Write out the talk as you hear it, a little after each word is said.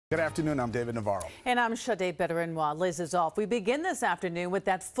Good afternoon, I'm David Navarro. And I'm Sade Bedorenwa. Liz is off. We begin this afternoon with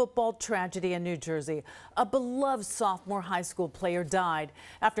that football tragedy in New Jersey. A beloved sophomore high school player died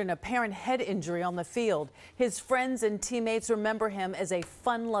after an apparent head injury on the field. His friends and teammates remember him as a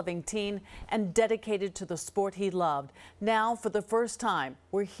fun-loving teen and dedicated to the sport he loved. Now, for the first time,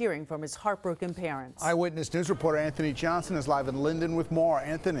 we're hearing from his heartbroken parents. Eyewitness News reporter Anthony Johnson is live in Linden with more.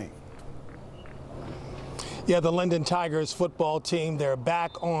 Anthony. Yeah, the Linden Tigers football team, they're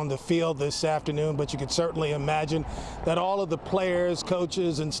back on the field this afternoon, but you can certainly imagine that all of the players,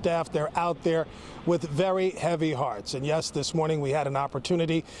 coaches, and staff, they're out there with very heavy hearts. And yes, this morning we had an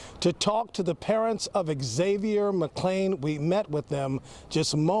opportunity to talk to the parents of Xavier McClain. We met with them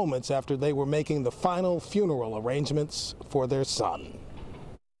just moments after they were making the final funeral arrangements for their son.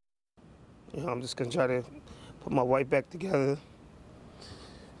 You know, I'm just going to try to put my wife back together,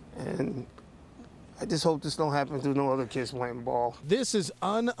 and I just hope this don't happen to no other kids playing ball. This is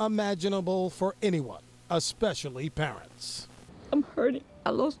unimaginable for anyone, especially parents. I'm hurting. I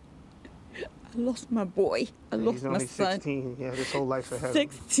lost my boy. I lost my son. He's only 16. Yeah, his whole life ahead of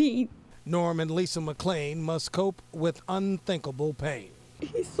him. 16. Norm and Lisa McClain must cope with unthinkable pain.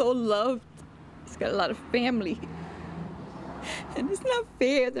 He's so loved. He's got a lot of family. And it's not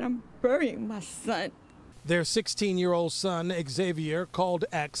fair that I'm burying my son. Their 16-year-old son, Xavier, called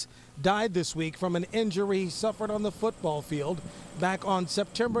X, died this week from an injury he suffered on the football field back on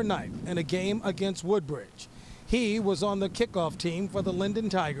September 9th in a game against Woodbridge. He was on the kickoff team for the Linden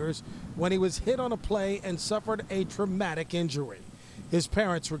Tigers when he was hit on a play and suffered a traumatic injury. His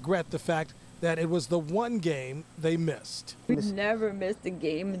parents regret the fact that it was the one game they missed. We never missed a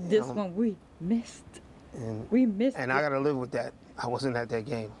game, and this one we missed. We missed it. And I got to live with that. I wasn't at that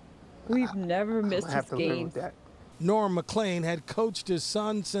game. We've never missed I have to live with that. Norm McClain had coached his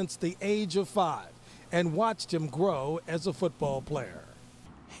son since the age of 5 and watched him grow as a football player.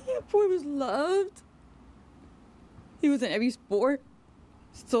 That boy was loved. He was in every sport,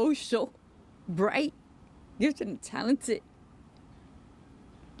 social, bright, gifted and talented.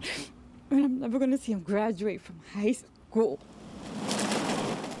 And I'm never going to see him graduate from high school.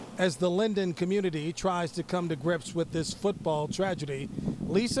 As the Linden community tries to come to grips with this football tragedy,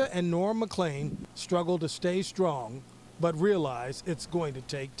 Lisa and Norm McClain struggle to stay strong, but realize it's going to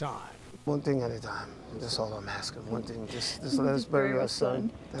take time. One thing at a time. That's all I'm asking. One thing. Just let us bury our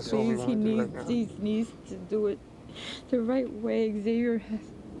son. That's all we want to do right now. He needs to do it the right way. Xavier,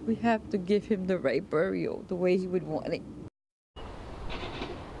 we have to give him the right burial, the way he would want it.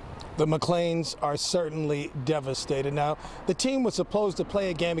 The McClains are certainly devastated. Now, the team was supposed to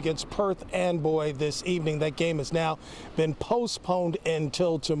play a game against Perth Amboy this evening. That game has now been postponed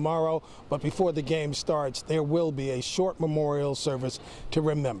until tomorrow. But before the game starts, there will be a short memorial service to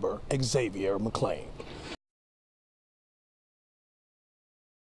remember Xavier McClain.